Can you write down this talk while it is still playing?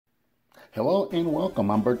Hello and welcome,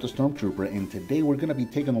 I'm Bert the Stormtrooper, and today we're going to be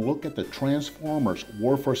taking a look at the Transformers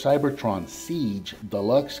War for Cybertron Siege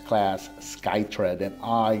Deluxe Class Skytread, and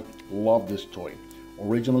I love this toy.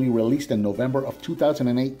 Originally released in November of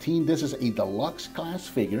 2018, this is a deluxe class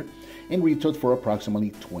figure and retailed for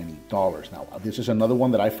approximately $20. Now, this is another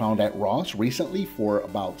one that I found at Ross recently for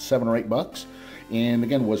about $7 or $8, and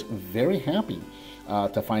again, was very happy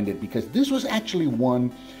to find it because this was actually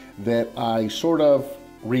one that I sort of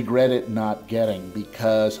regretted not getting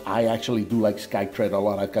because I actually do like Skytread a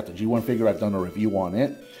lot. I've got the G1 figure, I've done a review on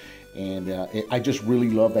it, and I just really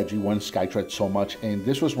love that G1 Skytread so much. And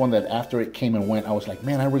this was one that after it came and went, I was like,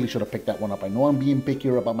 man, I really should have picked that one up. I know I'm being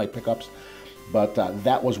pickier about my pickups, but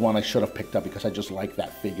that was one I should have picked up because I just like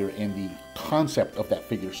that figure and the concept of that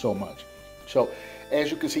figure so much. So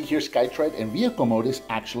as you can see here, Skytread in vehicle mode is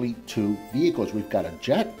actually two vehicles. We've got a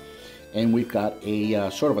jet and we've got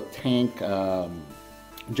a sort of a tank.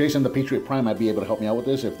 Jason the Patriot Prime might be able to help me out with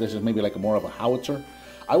this if this is maybe like more of a howitzer.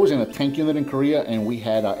 I was in a tank unit in Korea and we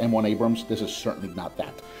had M1 Abrams. This is certainly not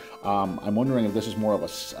that. I'm wondering if this is more of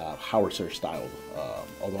a howitzer style,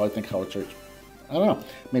 although I think howitzer, I don't know.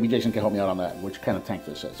 Maybe Jason can help me out on that, which kind of tank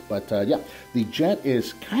this is. But yeah, the jet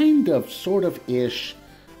is kind of, sort of ish,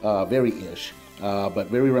 very ish, but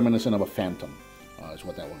very reminiscent of a Phantom is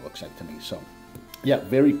what that one looks like to me. So yeah,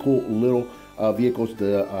 very cool little vehicles.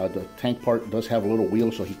 The tank part does have a little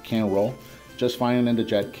wheel so he can roll just fine, and the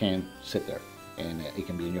jet can sit there and it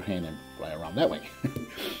can be in your hand and fly around that way.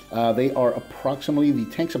 They are approximately, the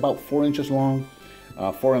tank's about 4 inches long,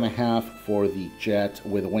 4.5 for the jet,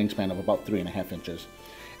 with a wingspan of about 3.5 inches,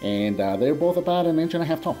 and they're both about 1.5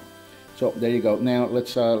 inches tall. So there you go. Now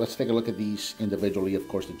let's take a look at these individually. Of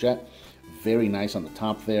course, the jet, very nice on the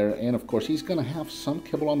top there, and of course he's going to have some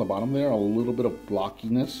kibble on the bottom there, a little bit of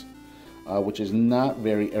blockiness, which is not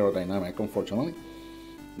very aerodynamic, unfortunately.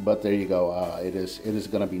 But there you go. It is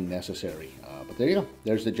going to be necessary. But there you go.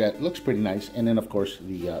 There's the jet. Looks pretty nice. And then of course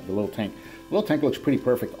the little tank. The little tank looks pretty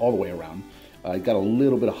perfect all the way around. It got a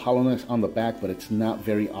little bit of hollowness on the back, but it's not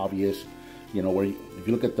very obvious. You know, where if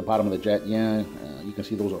you look at the bottom of the jet, yeah, you can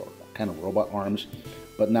see those are kind of robot arms,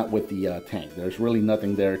 but not with the tank. There's really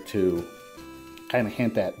nothing there to kind of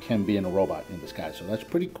hint at him being a robot in disguise. So that's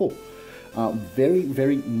pretty cool. Very,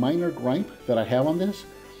 very minor gripe that I have on this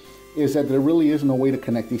is that there really is no way to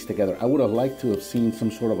connect these together. I would have liked to have seen some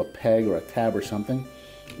sort of a peg or a tab or something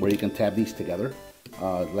where you can tab these together,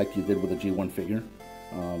 like you did with the G1 figure,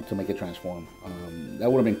 to make it transform. That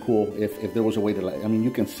would have been cool if there was a way to, I mean,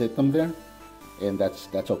 you can sit them there, and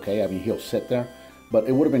that's okay. I mean, he'll sit there, but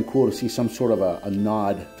it would have been cool to see some sort of a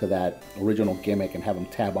nod to that original gimmick and have them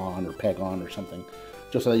tab on or peg on or something,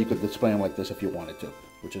 just so that you could display them like this if you wanted to,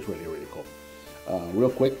 which is really, really cool. Real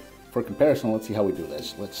quick, for comparison, let's see how we do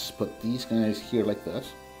this. Let's put these guys here like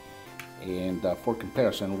this, and for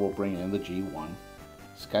comparison, we'll bring in the G1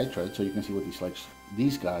 Skytread so you can see what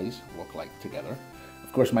these guys look like together.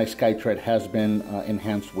 Of course, my Skytread has been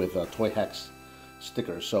enhanced with Toy Hacks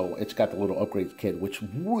stickers, so it's got the little upgrade kit, which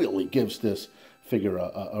really gives this figure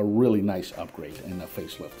a really nice upgrade and a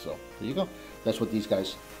facelift. So there you go. That's what these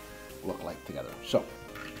guys look like together. So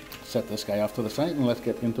set this guy off to the side and let's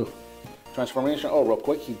get into transformation. Oh, real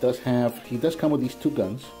quick, he does come with these two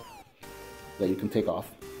guns that you can take off,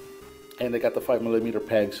 and they got the 5mm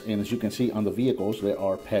pegs, and as you can see on the vehicles, there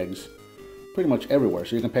are pegs pretty much everywhere,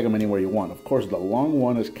 so you can peg them anywhere you want. Of course, the long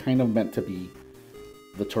one is kind of meant to be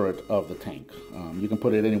the turret of the tank. You can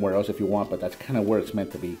put it anywhere else if you want, but that's kind of where it's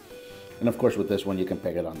meant to be. And of course, with this one, you can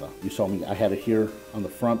peg it on the, you saw me, I had it here on the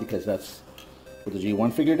front because that's what the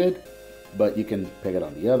G1 figure did, but you can peg it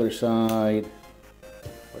on the other side.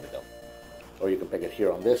 Where'd it go? Or you can peg it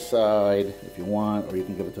here on this side if you want, or you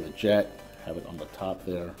can give it to the jet, have it on the top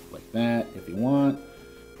there like that if you want.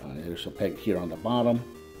 There's a peg here on the bottom.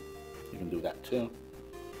 You can do that too.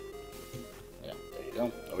 Yeah, there you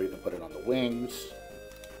go. Or you can put it on the wings.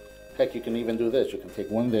 Heck, you can even do this. You can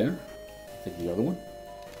take one there, take the other one,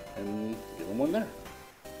 and give them one there.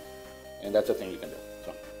 And that's a thing you can do.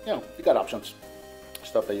 So, you know, you got options,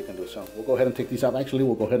 stuff that you can do. So we'll go ahead and take these out. Actually,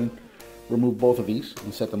 we'll go ahead and remove both of these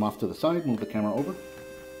and set them off to the side. Move the camera over.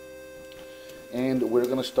 And we're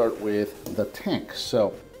going to start with the tank.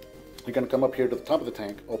 So you're going to come up here to the top of the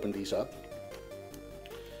tank, open these up.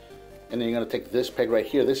 And then you're going to take this peg right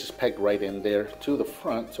here. This is pegged right in there to the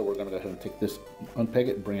front. So we're going to go ahead and take this, unpeg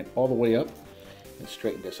it, bring it all the way up, and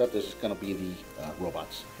straighten this up. This is going to be the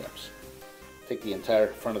robot's hips. Take the entire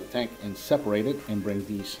front of the tank and separate it and bring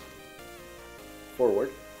these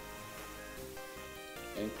forward.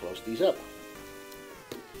 And close these up.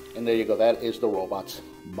 And there you go. That is the robot's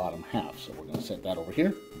bottom half. So we're going to set that over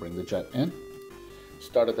here. Bring the jet in.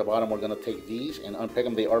 start at the bottom. We're going to take these and unpeg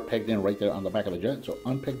them. They are pegged in right there on the back of the jet. So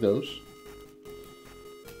unpeg those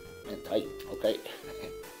and tight, okay?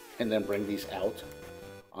 And then bring these out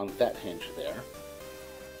on that hinge there.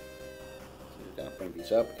 So you're going to bring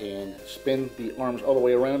these up and spin the arms all the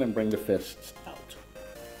way around and bring the fists out.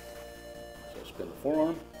 So spin the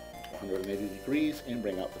forearm 180 degrees and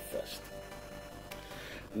bring out the fist.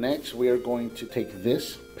 Next, we are going to take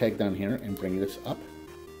this peg down here and bring this up.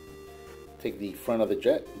 Take the front of the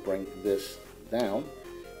jet, bring this down,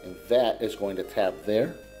 and that is going to tab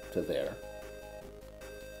there to there.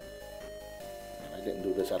 And I didn't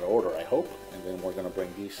do this out of order, I hope. And then we're going to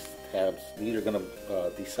bring these tabs, these are going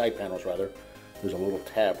to, these side panels rather, there's a little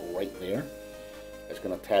tab right there. It's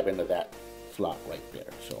going to tab into that slot right there.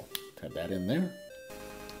 So tab that in there.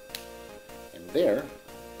 And there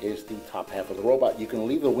is the top half of the robot. You can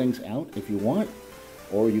leave the wings out if you want,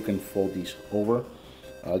 or you can fold these over.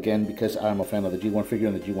 Again, because I'm a fan of the G1 figure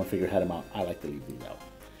and the G1 figure had them out, I like to leave these out.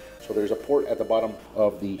 So there's a port at the bottom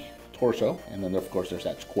of the torso, and then of course there's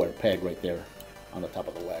that square peg right there on the top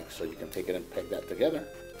of the leg, so you can take it and peg that together.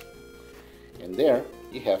 And there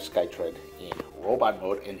you have Skytread in robot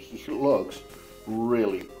mode, and he looks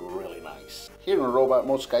really, really nice. Here in robot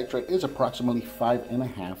mode, Skytread is approximately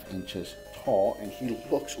 5.5 inches tall, and he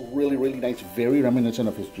looks really, really nice, very reminiscent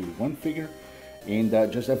of his G1 figure, and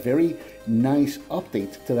just a very nice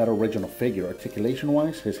update to that original figure. Articulation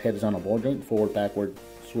wise, his head is on a ball joint, forward, backward,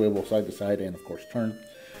 swivel, side to side, and of course turn.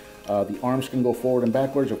 The arms can go forward and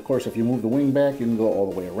backwards. Of course, if you move the wing back, you can go all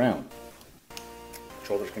the way around.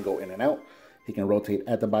 Shoulders can go in and out. He can rotate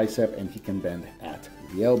at the bicep, and he can bend at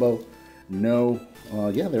the elbow.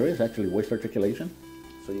 Yeah, there is actually waist articulation.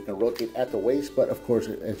 So you can rotate at the waist, but of course,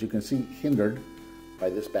 as you can see, hindered by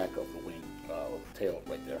this back of the wing, tail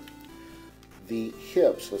right there. The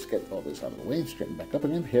hips, let's get all this out of the way, straighten back up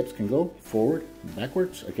again. Hips can go forward and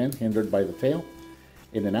backwards, again, hindered by the tail.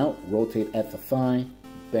 In and out, rotate at the thigh,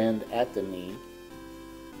 bend at the knee.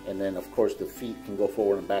 And then, of course, the feet can go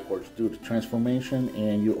forward and backwards due to transformation.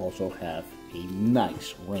 And you also have a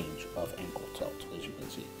nice range of ankle tilt, as you can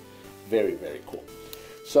see. Very, very cool.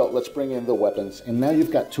 So let's bring in the weapons, and now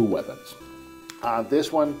you've got two weapons.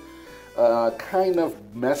 This one kind of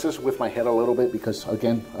messes with my head a little bit because,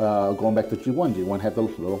 again, going back to G1 had the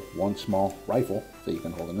little one small rifle that you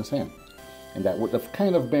can hold in his hand. And that would have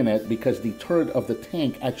kind of been it because the turret of the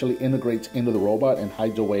tank actually integrates into the robot and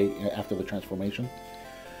hides away after the transformation.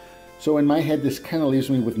 So in my head, this kind of leaves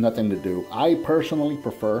me with nothing to do. I personally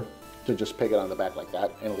prefer to just peg it on the back like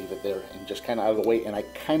that and leave it there and just kind of out of the way, and I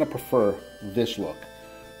kind of prefer this look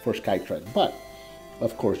for Skytread. But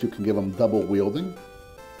of course you can give them double wielding,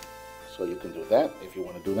 so you can do that if you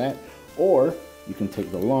want to do that, or you can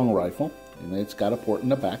take the long rifle, and it's got a port in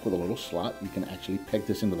the back with a little slot. You can actually peg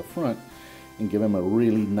this into the front and give him a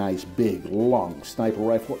really nice big long sniper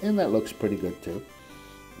rifle, and that looks pretty good too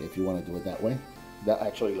if you want to do it that way. That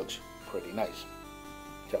actually looks pretty nice.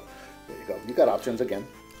 So there you go, you got options again.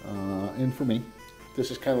 And for me,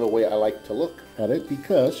 this is kind of the way I like to look at it,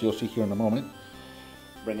 because you'll see here in a moment,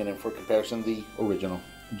 bringing in for comparison, the original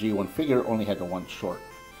G1 figure only had the one short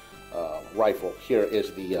rifle. Here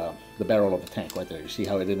is the barrel of the tank right there. You see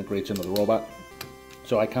how it integrates into the robot?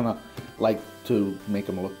 So I kind of like to make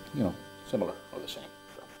them look, you know, similar or the same.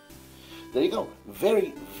 So, there you go.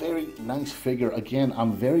 Very, very nice figure. Again,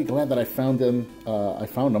 I'm very glad that I found them. I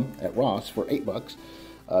found them at Ross for $8.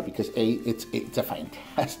 Because A, it's a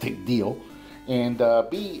fantastic deal, and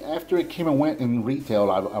B, after it came and went in retail,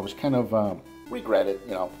 I was kind of regretted,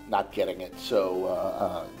 you know, not getting it.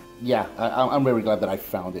 So yeah, I'm very glad that I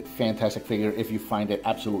found it. Fantastic figure. If you find it,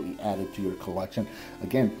 absolutely add it to your collection.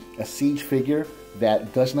 Again, a Siege figure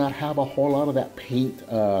that does not have a whole lot of that paint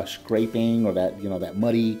scraping or that, you know, that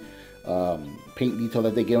muddy paint detail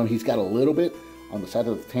that they give him. He's got a little bit on the side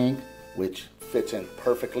of the tank, which fits in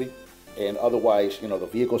perfectly. And otherwise, you know, the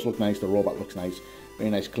vehicles look nice, the robot looks nice, very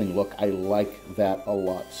nice clean look. I like that a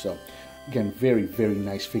lot. So again, very, very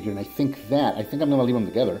nice figure. And I think I'm going to leave them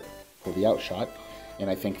together for the outshot. And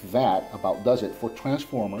I think that about does it for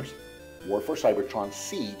Transformers War for Cybertron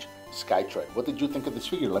Siege Skytread. What did you think of this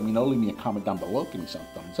figure? Let me know. Leave me a comment down below. Give me some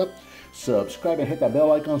thumbs up. Subscribe and hit that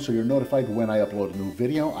bell icon so you're notified when I upload a new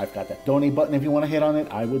video. I've got that donate button if you want to hit on it.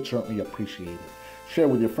 I would certainly appreciate it. Share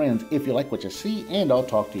with your friends if you like what you see, and I'll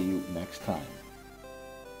talk to you next time.